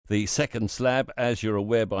The second slab, as you're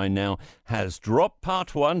aware by now, has dropped.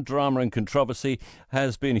 Part 1, drama and controversy,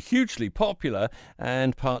 has been hugely popular,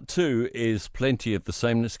 and Part 2 is plenty of the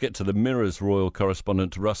same. Let's get to the Mirror's royal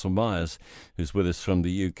correspondent, Russell Myers, who's with us from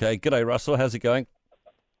the UK. G'day, Russell. How's it going?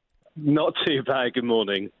 Not too bad. Good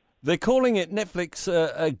morning. They're calling it Netflix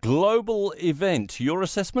a global event. Your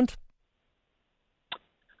assessment?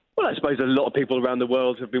 Well, I suppose a lot of people around the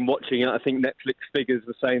world have been watching it. I think Netflix figures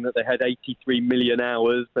were saying that they had 83 million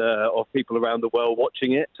hours of people around the world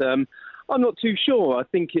watching it. I'm not too sure. I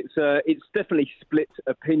think it's definitely split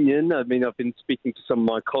opinion. I mean, I've been speaking to some of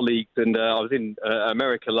my colleagues, and I was in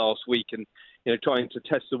America last week, and trying to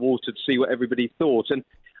test the water to see what everybody thought. And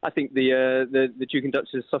I think the Duke and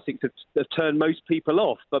Duchess of Sussex have turned most people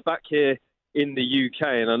off. But back here in the UK,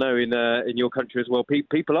 and I know in your country as well,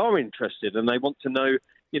 people are interested, and they want to know,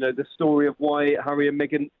 the story of why Harry and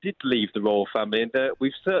Meghan did leave the royal family. And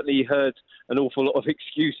we've certainly heard an awful lot of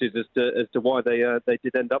excuses as to why they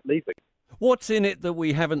did end up leaving. What's in it that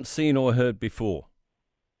we haven't seen or heard before?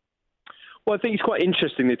 Well, I think it's quite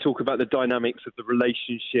interesting. They talk about the dynamics of the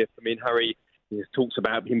relationship. I mean, Harry talks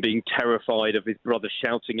about him being terrified of his brother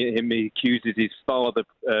shouting at him. He accuses his father,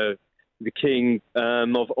 the king,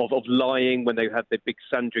 of lying when they had their big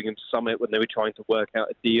Sandringham summit, when they were trying to work out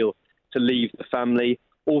a deal to leave the family.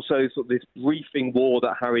 Also, sort of this briefing war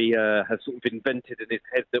that Harry has sort of invented in his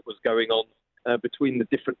head that was going on between the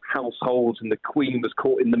different households, and the Queen was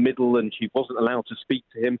caught in the middle and she wasn't allowed to speak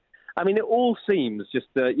to him. I mean, it all seems just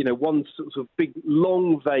one sort of big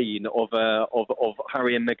long vein of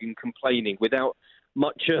Harry and Meghan complaining without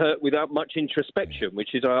much introspection,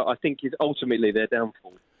 which is I think is ultimately their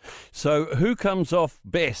downfall. So, who comes off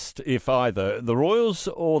best, if either, the Royals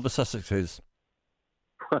or the Sussexes?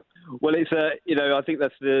 Well, it's I think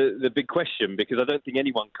that's the big question, because I don't think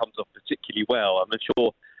anyone comes off particularly well. I'm not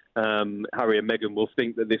sure Harry and Meghan will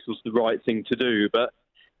think that this was the right thing to do, but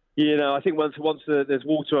I think once there's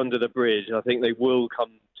water under the bridge, I think they will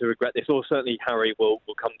come to regret this, or certainly Harry will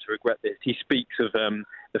come to regret this. He speaks of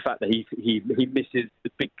the fact that he misses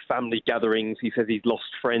the big family gatherings. He says he's lost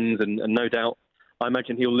friends, and no doubt, I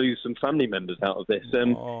imagine he'll lose some family members out of this.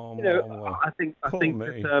 I think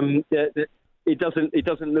that it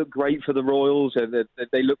doesn't look great for the Royals.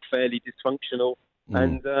 They look fairly dysfunctional,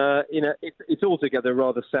 and it's altogether a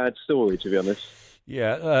rather sad story, to be honest.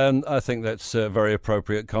 Yeah, I think that's a very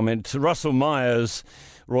appropriate comment. Russell Myers,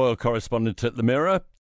 royal correspondent at the Mirror.